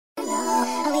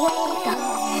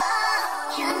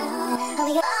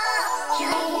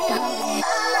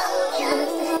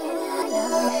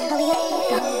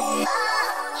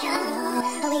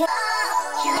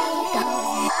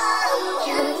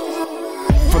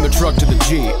From the truck to the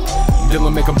Jeep,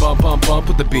 Dylan make 'em bump, bump, bump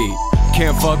with the beat.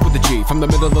 Can't fuck with the G. From the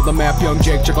middle of the map, young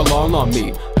Jake check along on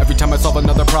me. Every time I solve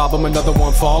another problem, another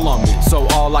one fall on me. So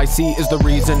all I see is the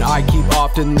reason I keep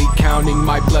oftenly counting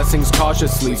my blessings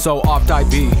cautiously. So oft I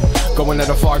be, going at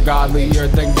a far godlier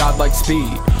than godlike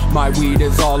speed. My weed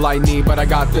is all I need, but I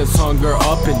got this hunger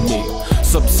up in me,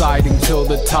 subsiding till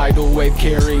the tidal wave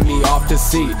carrying me off to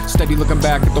sea. Steady looking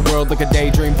back at the world like a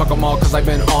daydream. Fuck 'em all cause I've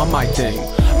been on my thing.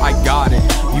 I got it,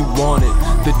 you want it.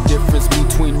 The difference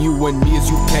between you and me is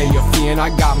you pay a fee, and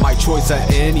I got my choice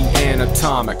at any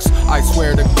anatomics. I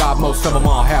swear to God most of them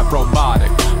all have robotic,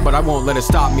 but I won't let it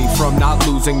stop me from not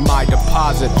losing my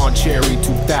deposit on Cherry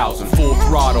 2000. Full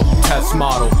throttle, test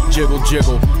model, jiggle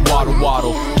jiggle, waddle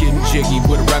waddle, getting jiggy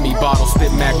with a Remy bottle.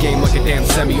 Spit Mac game like a damn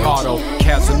semi-auto.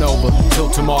 Casanova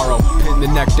till tomorrow, pin the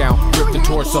neck down, rip the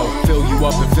torso, fill you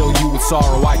up and fill you with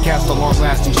sorrow. I cast a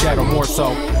long-lasting shadow more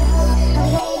so.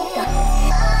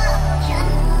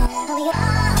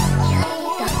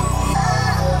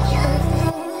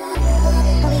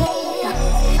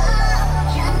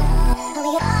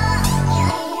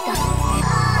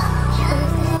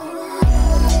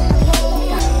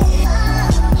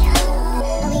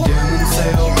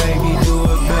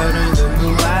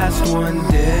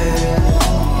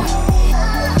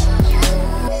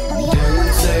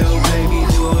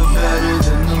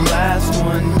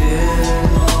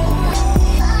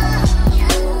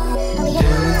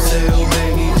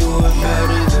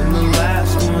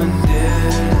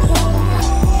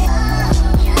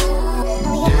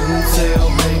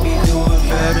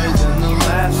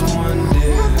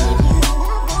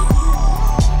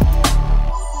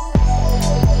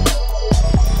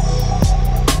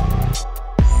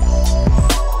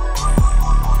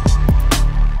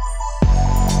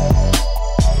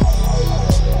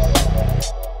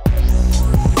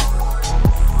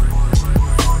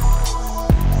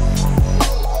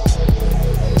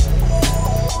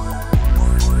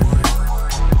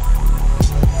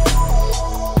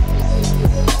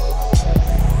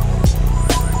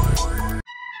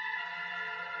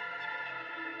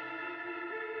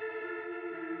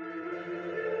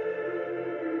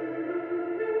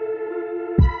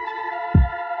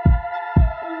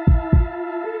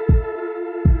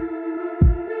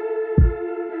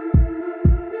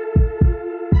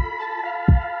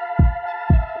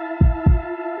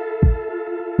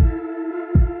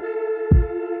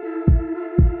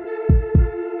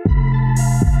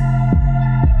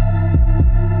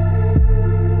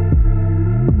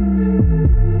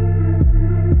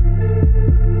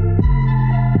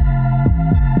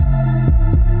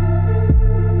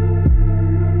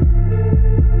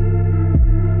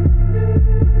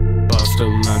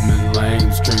 Lemon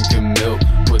lanes, drinking milk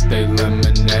with they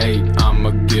lemonade. I'ma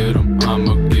get 'em,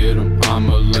 I'ma get 'em,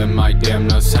 I'ma let my damn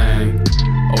nuts hang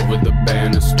over the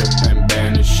banister and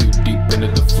banish you deep into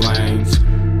the flames.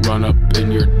 Run up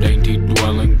in your dainty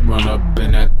dwelling, run up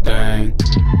in that thing.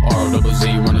 R-double-Z,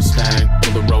 run a stang,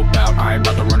 pull the rope out, I ain't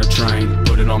about to run a train.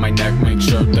 Put it on my neck, make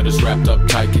sure that it's wrapped up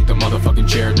tight, keep the motherfucking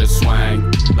chair just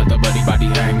swang. Let the buddy body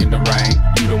hang in the rain.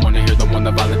 You don't wanna hear the one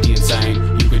that violent the insane.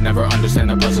 You could never understand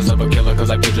the process of a killer, cause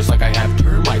I feel just like I have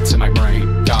termites in my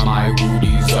brain. Got my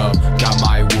woodies up, got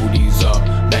my woodies up.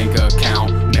 Bank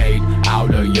account made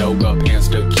out of yoga pants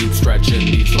to keep stretching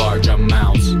these large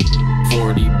amounts.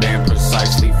 40 band,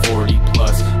 precisely 40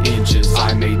 plus inches.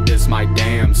 I made this my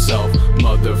damn self.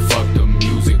 Motherfuck the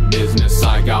music business.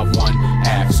 I got one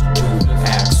axe, two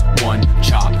hacks, one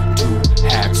chop, two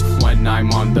hacks. When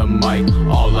I'm on the mic,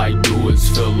 all I do is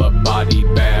fill up body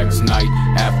bags night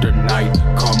after night.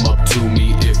 Come up to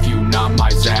me if you not my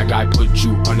zag. I put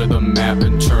you under the map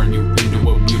and turn you into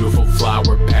a beautiful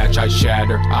flower patch. I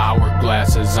shatter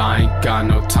hourglasses. I ain't got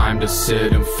no time to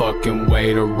sit and fucking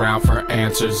wait around for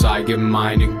answers. I get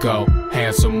mine and go.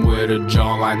 Handsome with a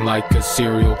jawline like a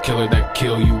serial killer that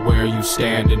kill you where you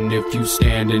stand. And if you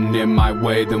standing in my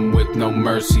way, then with no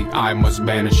mercy I must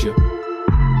banish you.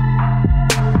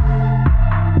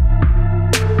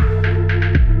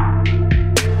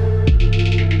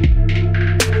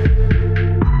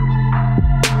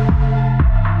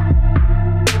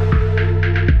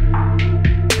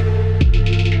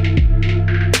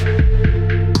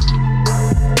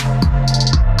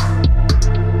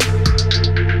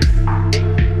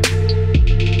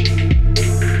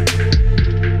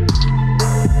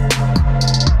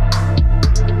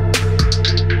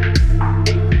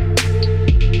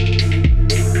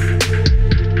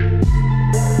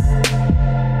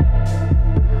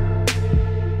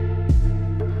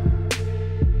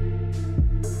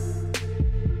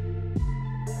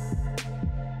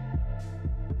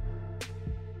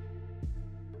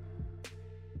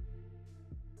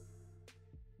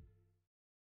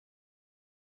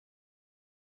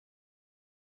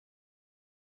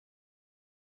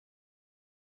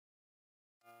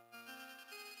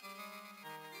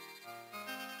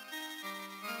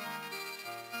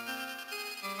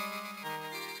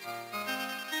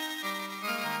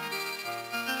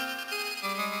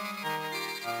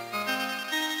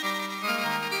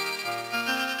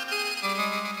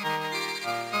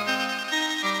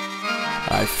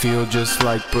 feel just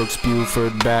like Brooks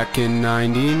Buford back in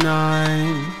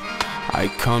 '99.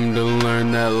 I come to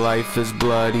learn that life is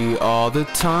bloody all the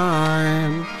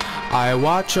time. I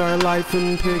watch our life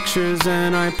in pictures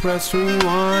and I press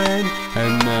rewind,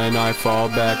 and then I fall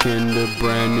back into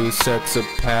brand new sets of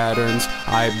patterns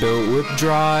I built with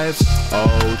drive.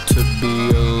 Oh, to be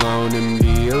alone and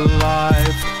be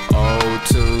alive. Oh,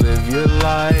 to live your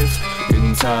life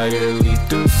entirely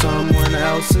through someone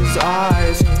else's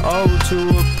eyes. Oh, to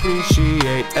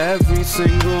appreciate every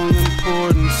single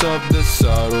importance of the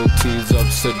subtleties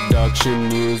of seduction,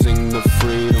 using the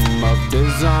freedom of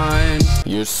design.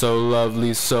 You're so lovely,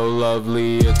 it's so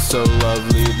lovely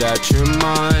that you're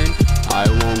mine. I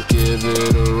won't give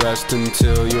it a rest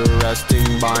until you're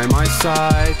resting by my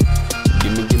side.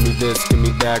 Give me this, give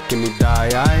me that, give me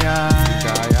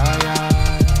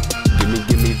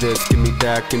Give me this, give me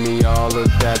that, give me all of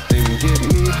that, then get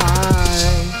me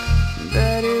high.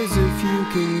 That is if you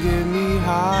can get me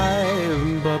high.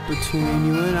 But between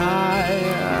you and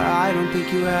I don't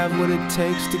think you have what it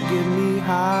takes to get me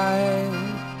high.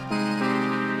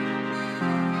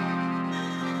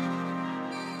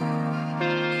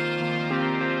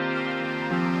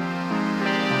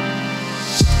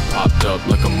 Popped up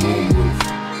like a moon roof.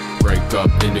 Break up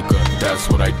indica, that's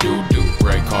what I do.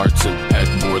 Break hearts and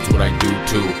headboards, what I do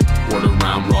too. Word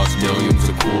around Rozz, Dyliams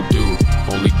a cool dude.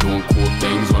 Only doing cool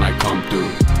things when I come through.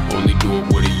 Only do it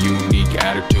with a unique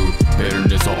attitude.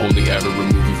 Bitterness will only ever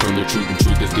remove you from the truth, and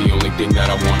truth is the only thing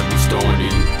that I wanna bestow into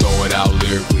you. Throw it out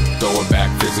lyrically, throw it back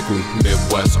physically.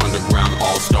 Midwest underground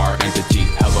all-star entity.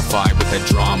 Hella vibe with that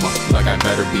drama, like I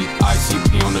better be.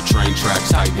 ICP on the train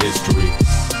tracks, tight history.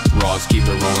 Rozz, keep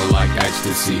it rolling like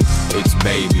ecstasy. It's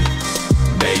baby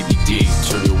D.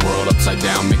 Turn your world upside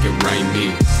down, make it rain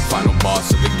me. Final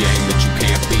boss of the game that you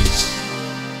can't beat.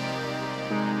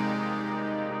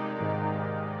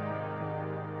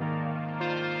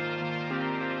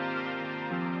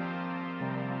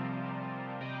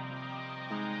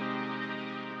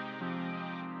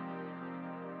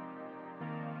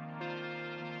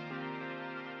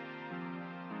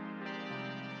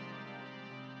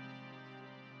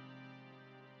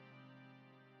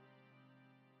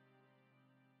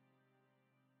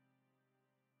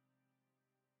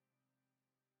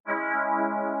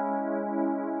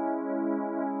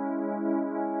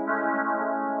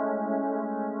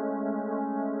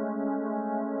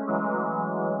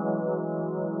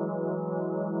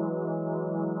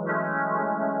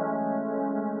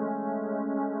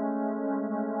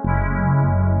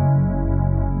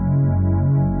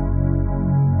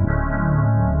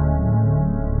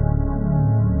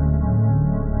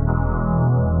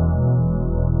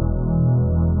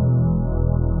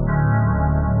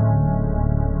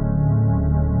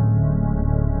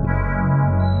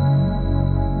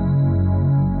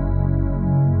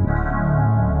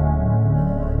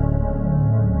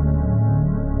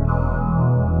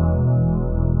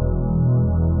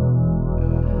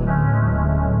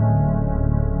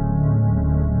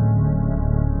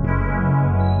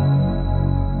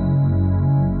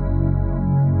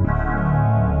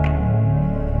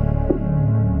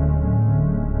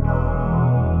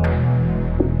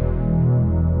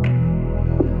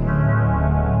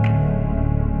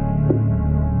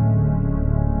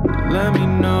 Let me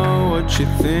know what you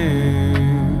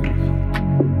think,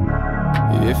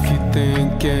 if you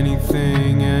think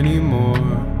anything anymore.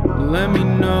 Let me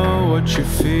know what you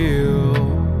feel.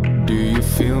 Do you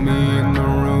feel me in the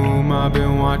room? I've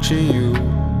been watching you.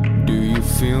 Do you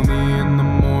feel me in the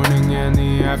morning and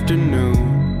the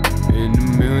afternoon? In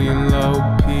a million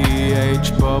low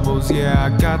pH bubbles, yeah,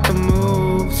 I got the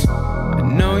moves. I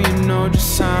know you know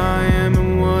just how I am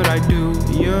and what I do.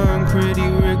 Young, pretty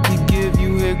Ricky, give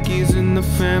you hickeys in the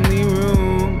family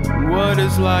room. What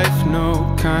is life?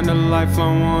 No kind of life I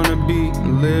wanna be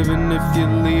living if you're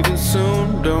leaving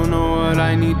soon. Don't know what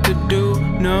I need to do,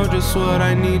 know just what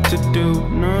I need to do.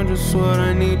 Know just what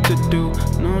I need to do,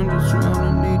 know just what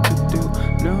I need to do,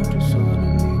 know just what I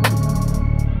need to do.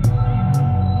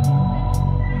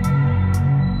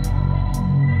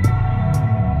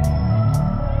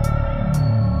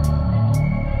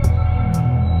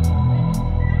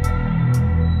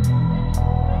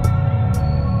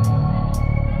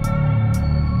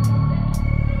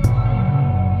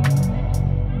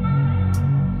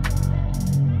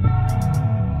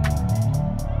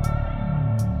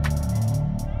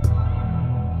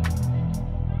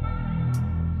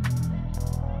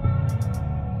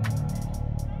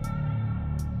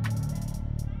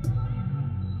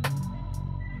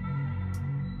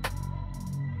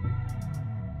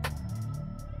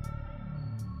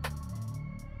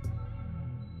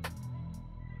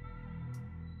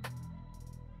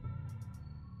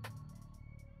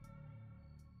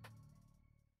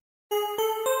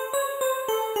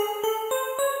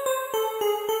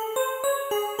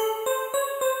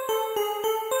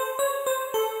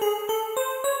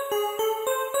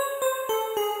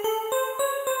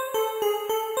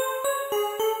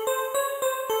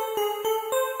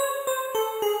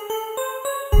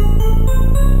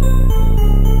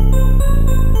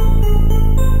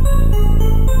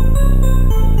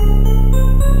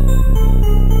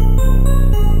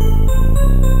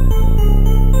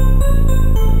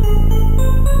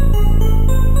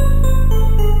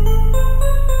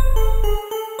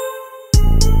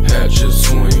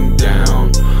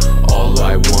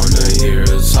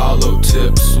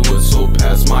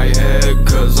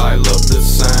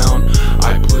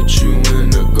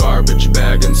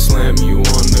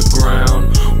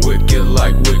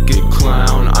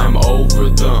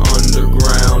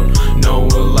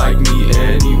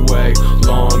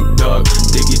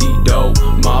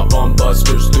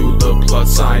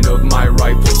 sign of my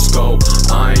rifle scope.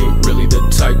 I ain't really the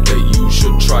type that you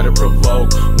should try to provoke.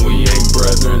 We ain't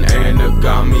brethren, and it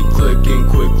got me clicking,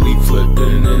 quickly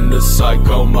flipping into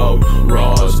psycho mode.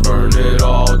 Rozz, burn it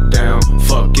all down,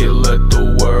 fuck it, let the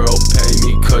world pay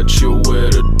me. Cut you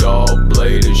with a dull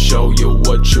blade and show you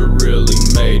what you're really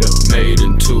made of. Made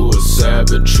into a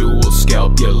savage who will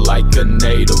scalp you like a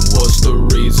native. What's the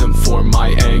reason for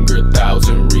my anger?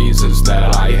 1,000 reasons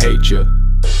that I hate you.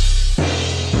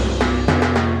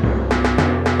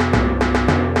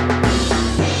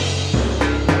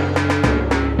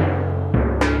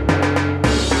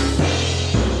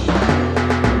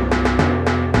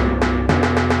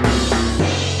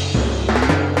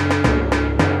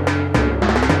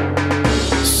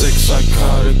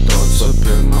 Psychotic thoughts up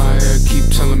in my head keep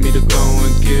telling me to go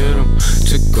and get 'em,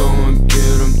 to go and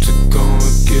get 'em, to go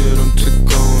and get 'em, to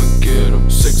go and get 'em.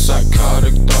 6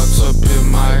 psychotic thoughts up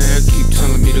in my head keep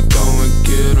telling me to go and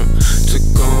get 'em, to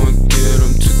go and get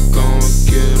 'em, to go and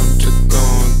get 'em, to go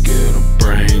and get 'em.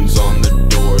 Brains on the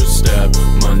doorstep,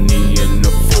 money in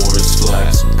the forest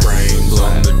flex. Brains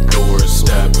on the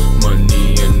doorstep,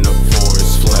 money in the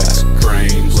forest flex.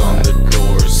 Brains on the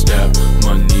doorstep,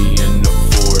 money in the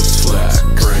forest flex.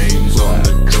 Brains on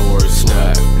the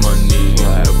doorstep, money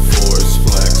in the forest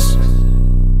flex.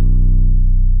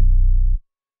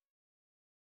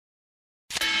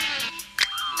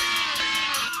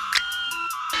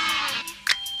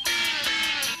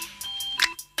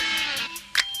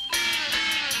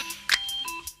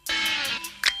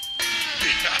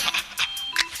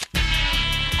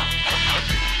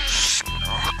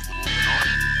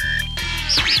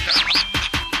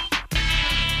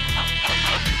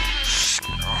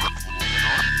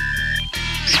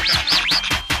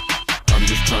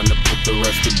 Trying to put the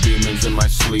rest of demons in my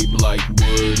sleep like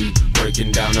Woody,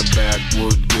 breaking down a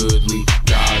backwood goodly,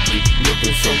 godly,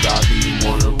 looking so godly. You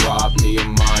wanna rob me of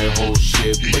my whole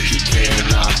shit, but you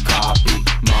cannot copy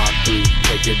my 3.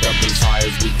 Take it up as high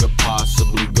as we could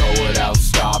possibly go without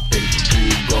stopping. Who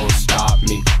gon' stop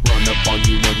me? Run up on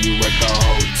you when you at the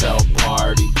hotel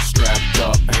party, strapped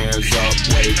up, hands up,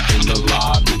 wait in the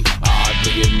lobby.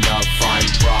 Oddly enough, I'm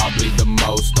probably the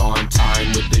most on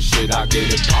time with this shit. I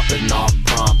get it popping off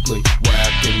promptly.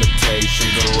 Whack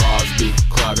imitations of Rozz,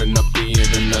 clouding up the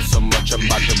internet so much I'm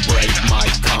about to break my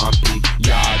compy.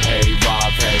 Yod hey,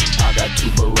 Vav hey, I got 2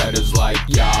 Berettas like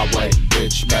Yahweh.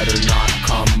 Bitch better not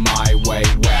come my way.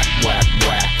 Whack, whack,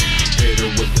 whack. Hit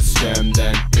her with the stem,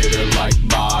 then hit her like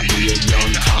Bobby, a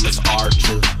young Thomas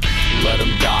Archer. Let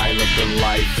them die, let the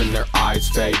life in their eyes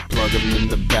fade. Plug them in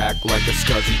the back like a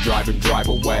scuzzy driving, drive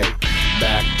away.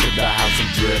 Back to the house of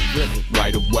drip,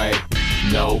 right away.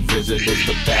 No visitors,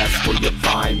 but that's where you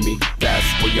find me. That's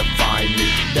where you find me.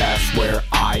 That's where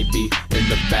I be, in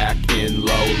the back in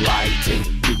low lighting,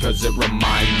 because it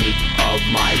reminds me of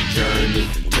my journey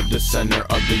to the center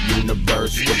of the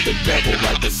universe with the devil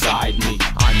right beside me.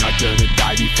 I'm not gonna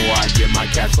die before I get my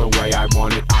cash the way I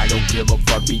want it. I don't give a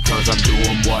fuck because I'm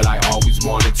doing what I always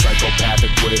wanted.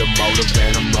 Psychopathic with a motive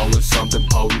and I'm rolling something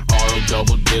potent. RO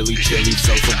double dilly chili,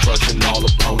 social crushing all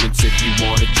opponents. If you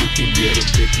want it, you can get it.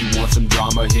 If you want some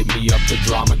drama, hit me up, the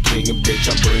drama king. And bitch,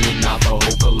 I'm bringing out the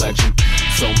whole collection.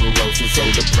 So morose and so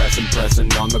depressing,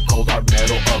 pressing on the cold hard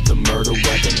metal of the